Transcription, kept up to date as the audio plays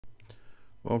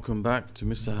Welcome back to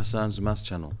Mr. Hassan's Maths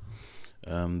channel.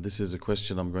 This is a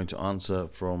question I'm going to answer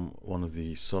from one of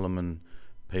the Solomon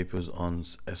papers on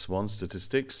S1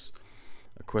 statistics,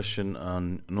 a question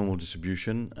on normal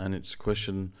distribution, and it's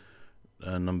question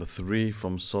number 3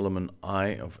 from Solomon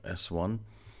I of S1,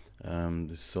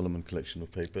 this Solomon collection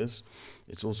of papers.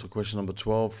 It's also question number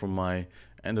 12 from my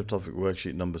end of topic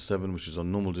worksheet number 7, which is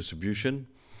on normal distribution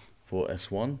for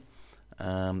S1.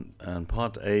 And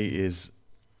part A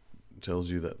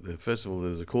tells you that first of all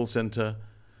there's a call center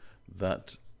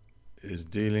that is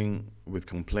dealing with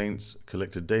complaints,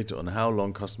 collected data on how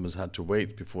long customers had to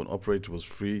wait before an operator was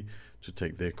free to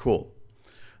take their call.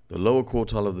 The lower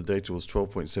quartile of the data was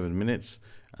 12.7 minutes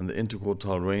and the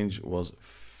interquartile range was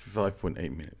 5.8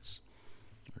 minutes.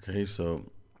 Okay, so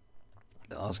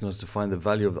they're asking us to find the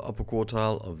value of the upper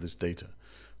quartile of this data.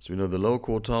 So we know the lower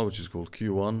quartile, which is called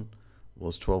Q1,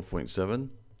 was 12.7.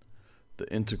 The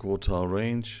interquartile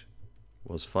range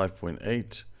was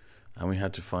 5.8, and we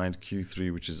had to find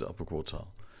Q3, which is the upper quartile.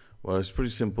 Well, it's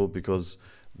pretty simple because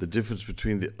the difference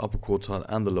between the upper quartile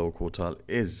and the lower quartile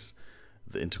is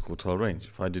the interquartile range.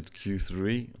 If I did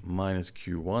Q3 minus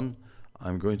Q1,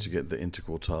 I'm going to get the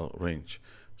interquartile range.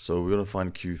 So we're going to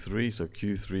find Q3, so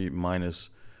Q3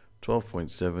 minus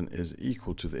 12.7 is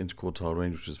equal to the interquartile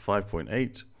range, which is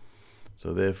 5.8.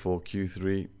 So therefore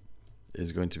Q3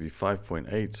 is going to be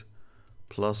 5.8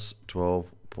 plus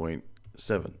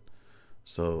 12.7.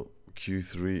 So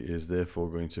Q3 is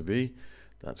therefore going to be,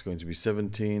 that's going to be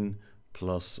 17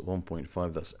 plus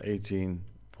 1.5, that's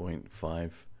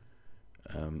 18.5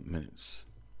 minutes.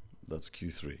 That's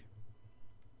Q3.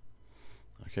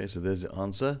 Okay, so there's the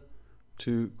answer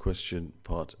to question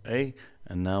part A.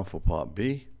 And now for part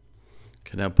B.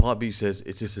 Okay, now part B says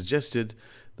it is suggested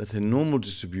that a normal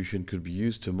distribution could be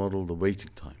used to model the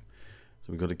waiting time.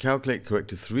 So we've got to calculate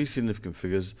corrected 3 significant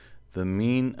figures, the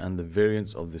mean and the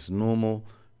variance of this normal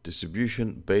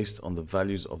distribution based on the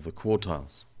values of the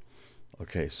quartiles.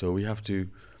 Okay, so we have to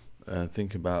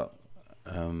think about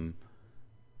how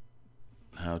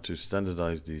to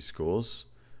standardize these scores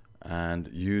and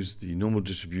use the normal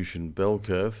distribution bell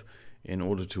curve in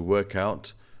order to work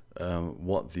out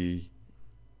what the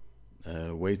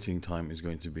waiting time is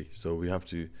going to be. So we have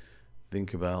to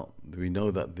think about, we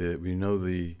know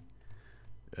the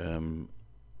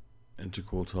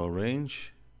interquartile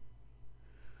range.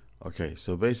 Okay,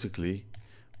 so basically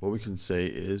what we can say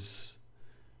is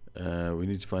we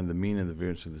need to find the mean and the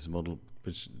variance of this model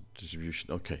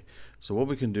distribution. Okay, so what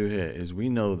we can do here is we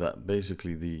know that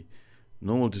basically the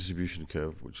normal distribution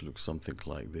curve, which looks something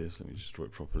like this, let me just draw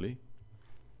it properly.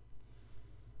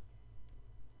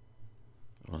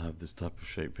 I'll have this type of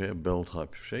shape here, bell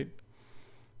type of shape.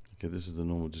 Okay, this is the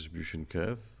normal distribution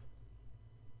curve.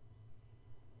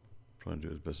 Try and do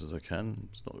it as best as I can.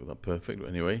 It's not that perfect, but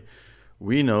anyway,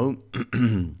 we know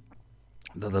that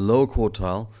the lower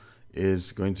quartile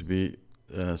is going to be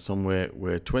somewhere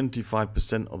where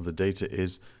 25% of the data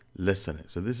is less than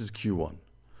it. So this is Q1.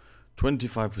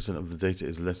 25% of the data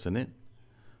is less than it,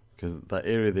 because that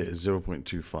area there is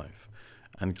 0.25.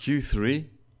 And Q3,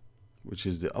 which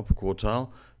is the upper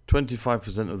quartile,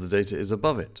 25% of the data is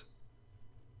above it.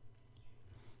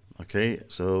 Okay,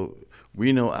 so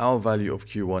we know our value of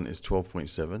Q1 is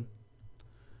 12.7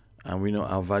 and we know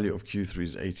our value of Q3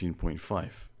 is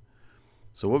 18.5.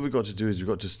 So what we've got to do is we've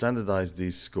got to standardize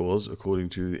these scores according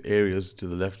to the areas to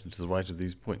the left and to the right of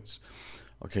these points.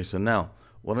 Okay, so now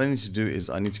what I need to do is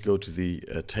I need to go to the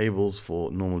tables for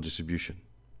normal distribution.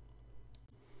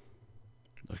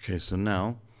 Okay, so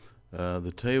now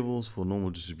the tables for normal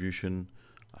distribution,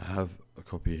 I have a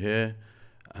copy here.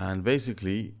 And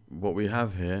basically what we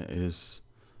have here is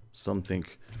something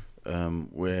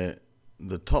where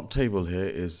the top table here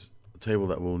is the table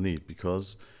that we'll need,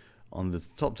 because on the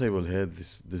top table here,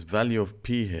 this value of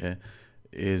P here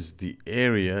is the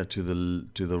area to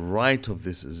the right of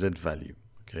this Z value.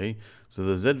 Okay, so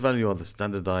the Z value are the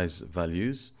standardized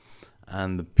values,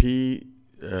 and the P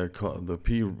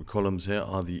columns here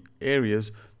are the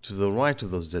areas to the right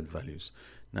of those Z values.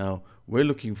 Now we're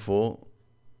looking for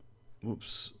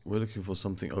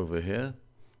something over here.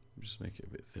 Just make it a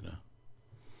bit thinner.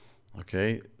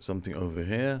 Okay, something over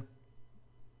here.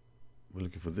 We're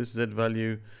looking for this Z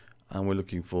value, and we're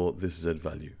looking for this Z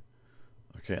value.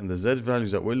 Okay, and the Z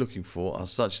values that we're looking for are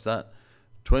such that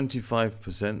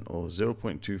 25% or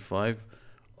 0.25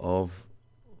 of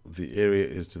the area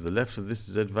is to the left of this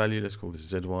Z value. Let's call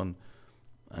this Z1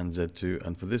 and Z2.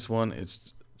 And for this one,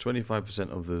 it's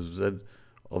 25%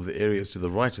 of the area is to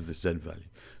the right of this Z value.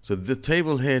 So the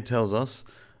table here tells us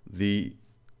the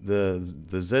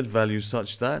Z value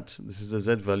such that, this is the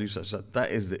Z value such that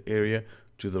that is the area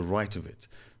to the right of it.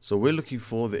 So we're looking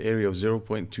for the area of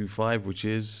 0.25, which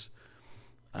is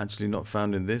actually not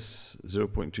found in this.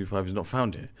 0.25 is not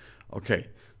found here. Okay,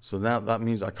 so now that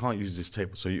means I can't use this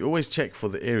table. So you always check for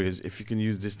the areas if you can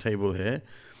use this table here.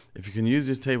 If you can use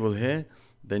this table here,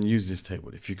 then use this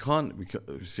table. If you can't,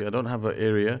 see, I don't have an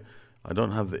area. I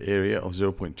don't have the area of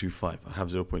 0.25. I have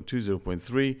 0.2,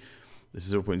 0.3. This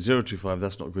is 0.025.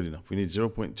 That's not good enough. We need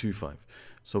 0.25.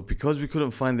 So because we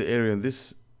couldn't find the area in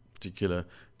this particular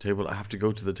table, I have to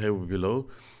go to the table below,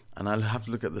 and I'll have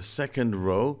to look at the second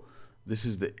row. This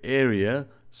is the area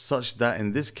such that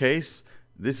in this case,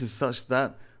 this is such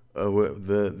that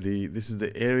this is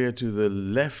the area to the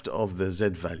left of the z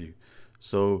value.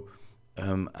 So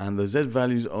and the z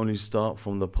values only start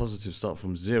from the positive, start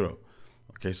from 0.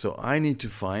 Okay, so I need to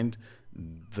find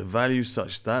the value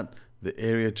such that the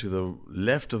area to the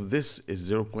left of this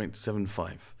is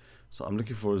 0.75. So I'm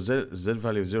looking for a z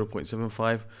value of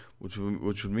 0.75, which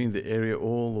would mean the area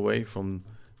all the way from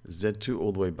z2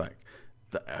 all the way back.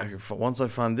 Once I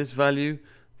find this value,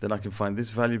 then I can find this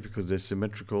value because they're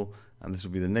symmetrical, and this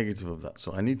will be the negative of that.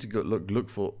 So I need to go look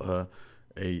for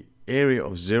a area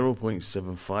of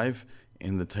 0.75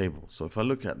 in the table. So if I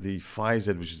look at the phi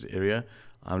z, which is the area,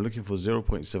 I'm looking for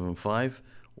 0.75,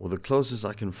 or the closest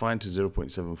I can find to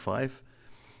 0.75.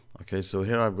 Okay, so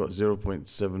here I've got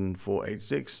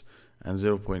 0.7486 and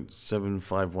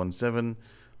 0.7517.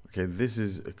 Okay, this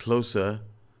is closer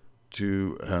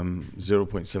to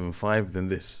 0.75 than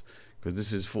this, because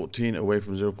this is 14 away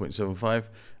from 0.75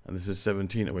 and this is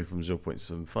 17 away from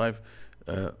 0.75.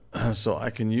 So I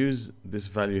can use this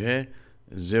value here,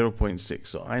 0.6.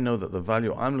 So I know that the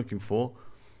value I'm looking for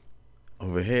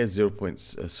over here is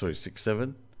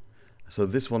 0.67. So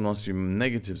this one must be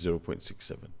negative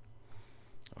 0.67.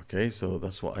 Okay, so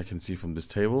that's what I can see from this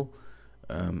table.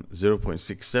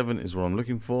 0.67 is what I'm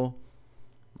looking for.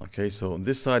 Okay, so on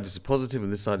this side is positive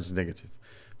and this side is negative.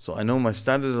 So I know my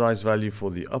standardized value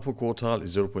for the upper quartile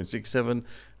is 0.67,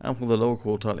 and for the lower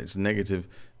quartile it's negative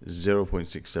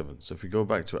 0.67. So if we go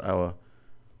back to our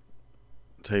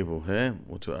table here,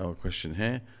 or to our question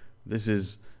here, this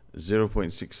is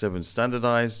 0.67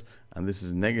 standardized, and this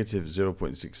is negative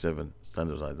 0.67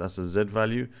 standardized. That's the z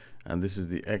value, and this is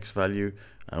the x value,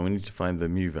 and we need to find the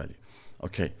mu value.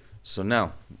 Okay, so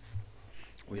now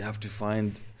we have to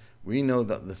find, we know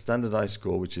that the standardized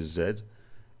score, which is z,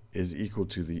 is equal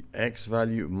to the x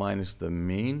value minus the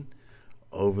mean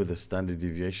over the standard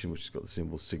deviation, which has got the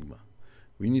symbol sigma.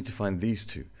 We need to find these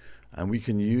two, and we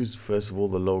can use first of all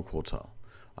the lower quartile.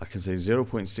 I can say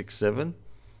 0.67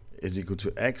 is equal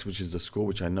to x, which is the score,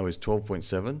 which I know is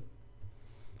 12.7,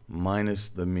 minus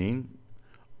the mean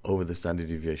over the standard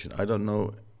deviation. I don't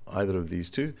know either of these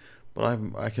two, but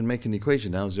I can make an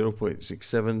equation now.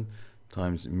 0.67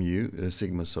 times mu,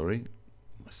 sigma, sorry.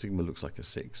 My sigma looks like a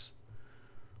 6.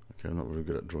 Okay, I'm not very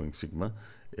good at drawing sigma.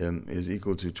 Is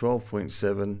equal to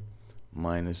 12.7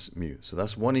 minus mu. So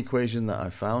that's one equation that I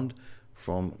found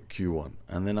from Q1.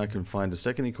 And then I can find a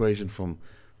second equation from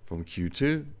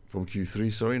Q2, from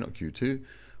Q3, sorry, not Q2,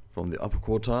 from the upper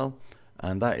quartile.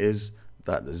 And that is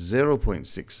that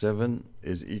 0.67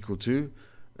 is equal to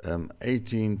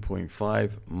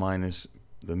 18.5 minus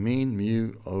the mean,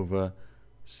 mu, over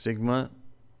sigma.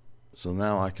 So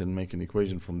now I can make an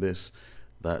equation from this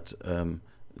that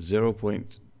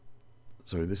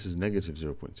this is negative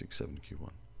 0.67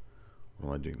 Q1. What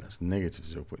am I doing? That's negative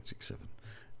 0.67.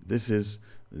 This is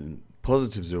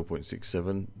positive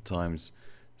 0.67 times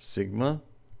sigma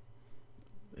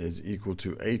is equal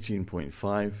to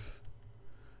 18.5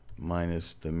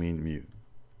 minus the mean mu.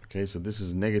 Okay, so this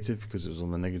is negative because it was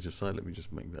on the negative side. Let me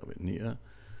just make that a bit neater.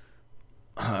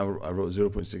 I wrote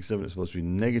 0.67. It's supposed to be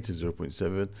negative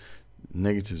 0.7,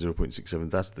 negative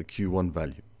 0.67. That's the Q1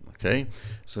 value. Okay,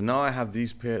 so now I have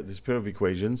this pair of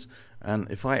equations, and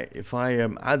if I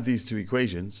add these two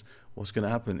equations, what's going to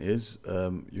happen is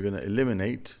you're going to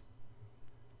eliminate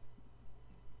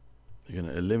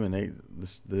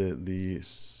the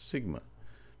sigma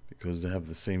because they have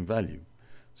the same value.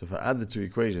 So if I add the two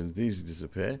equations, these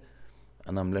disappear,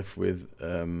 and I'm left with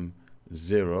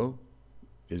 0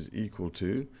 is equal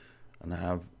to, and I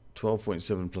have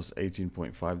 12.7 plus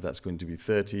 18.5. That's going to be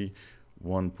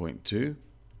 31.2.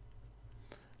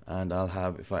 And I'll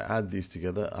have, if I add these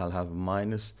together, I'll have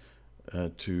minus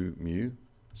 2 mu.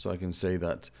 So I can say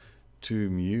that 2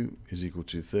 mu is equal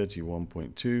to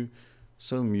 31.2.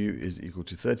 So mu is equal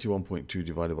to 31.2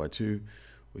 divided by 2,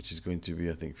 which is going to be,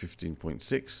 I think,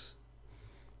 15.6.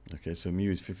 Okay, so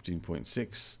mu is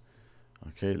 15.6.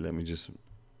 Okay, let me just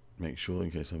make sure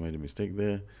in case I made a mistake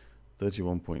there.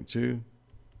 31.2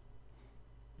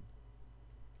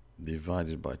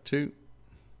 divided by 2,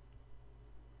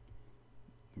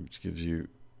 which gives you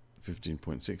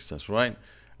 15.6. That's right.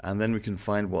 And then we can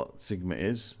find what sigma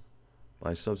is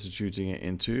by substituting it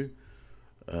into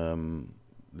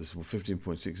this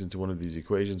 15.6 into one of these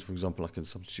equations. For example, I can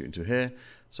substitute into here.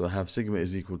 So I have sigma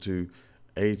is equal to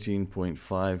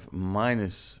 18.5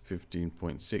 minus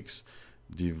 15.6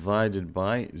 divided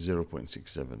by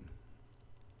 0.67.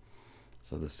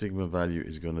 So the sigma value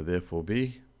is going to therefore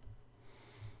be,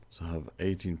 so I have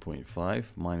 18.5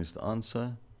 minus the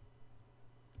answer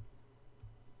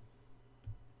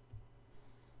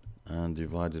and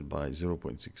divided by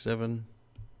 0.67.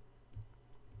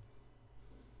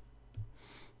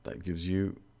 That gives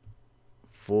you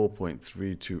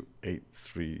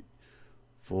 4.3283.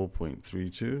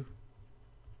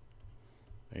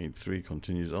 4.3283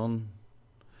 continues on.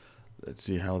 Let's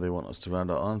see how they want us to round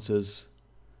our answers.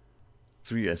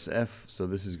 3SF, so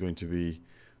this is going to be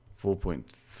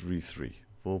 4.33.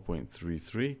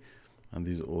 4.33, and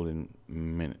these are all in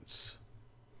minutes.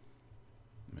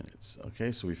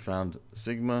 Okay, so we found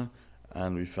sigma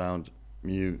and we found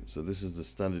mu. So this is the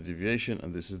standard deviation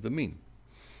and this is the mean.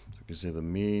 So we can say the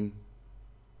mean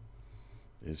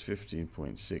is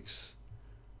 15.6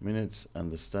 minutes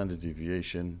and the standard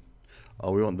deviation,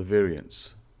 oh, we want the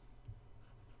variance.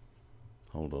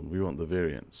 Hold on, we want the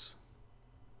variance.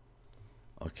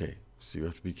 Okay, so you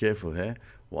have to be careful here.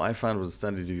 What I found was the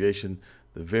standard deviation.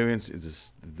 The variance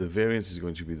is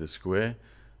going to be the square.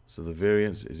 So the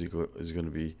variance is going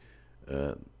to be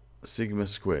sigma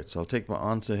squared. So I'll take my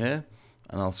answer here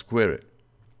and I'll square it,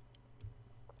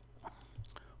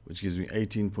 which gives me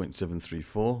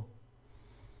 18.734.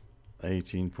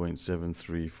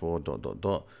 18.734 dot dot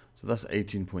dot. So that's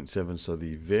 18.7. So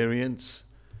the variance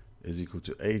is equal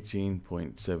to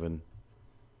 18.7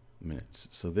 minutes.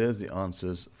 So there's the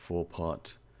answers for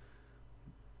part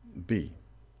B.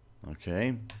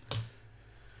 Okay.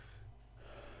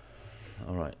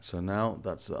 All right. So now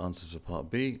that's the answers for part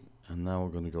B, and now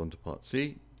we're going to go into part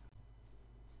C.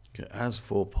 Okay. As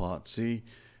for part C,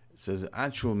 it says the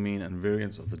actual mean and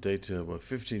variance of the data were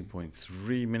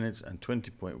 15.3 minutes and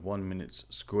 20.1 minutes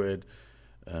squared.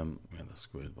 Yeah, that's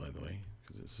squared, by the way,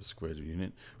 because it's a squared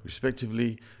unit,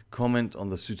 respectively. Comment on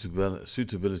the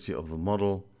suitability of the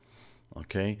model.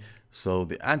 Okay, so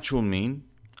the actual mean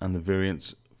and the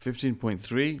variance,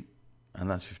 15.3, and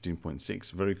that's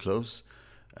 15.6, very close,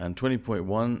 and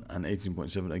 20.1 and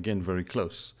 18.7, again very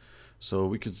close. So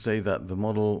we could say that the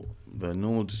model, the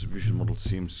normal distribution model,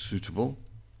 seems suitable.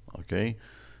 Okay,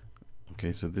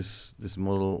 so this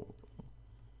model,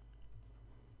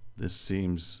 this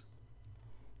seems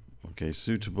okay,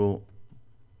 suitable.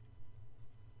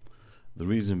 The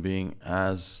reason being,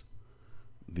 as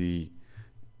the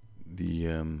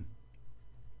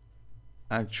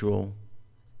actual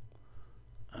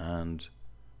and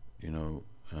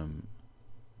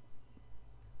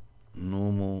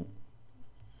normal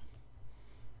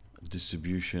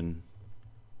distribution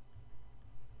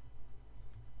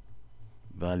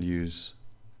values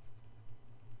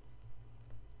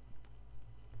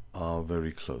are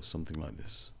very close, something like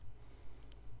this.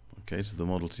 Okay, so the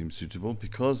model seems suitable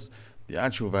because the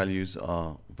actual values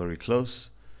are very close,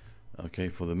 okay,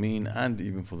 for the mean and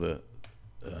even for the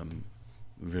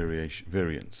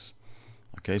variance.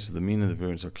 Okay, so the mean and the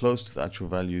variance are close to the actual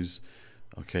values,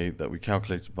 okay, that we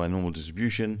calculated by normal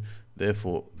distribution.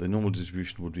 Therefore, the normal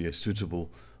distribution would be a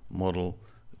suitable model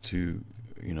to,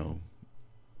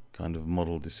 kind of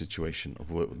model the situation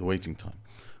of the waiting time.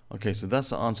 Okay, so that's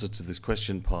the answer to this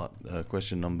question part,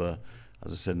 question number,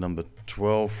 as I said, number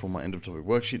 12 from my end of topic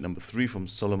worksheet, number 3 from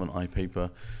Solomon I paper.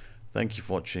 Thank you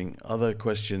for watching. Other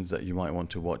questions that you might want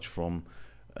to watch from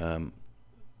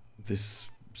this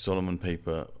Solomon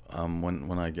paper,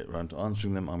 when I get around to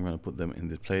answering them, I'm going to put them in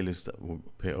the playlist that will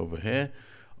appear over here.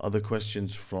 Other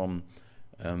questions from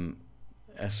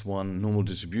S1 normal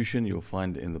distribution, you'll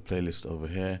find in the playlist over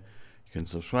here. You can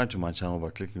subscribe to my channel by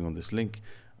clicking on this link.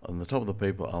 On the top of the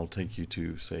paper, I'll take you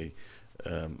to, say,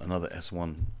 another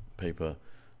S1 paper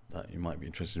that you might be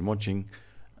interested in watching.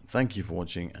 Thank you for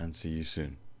watching and see you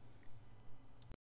soon.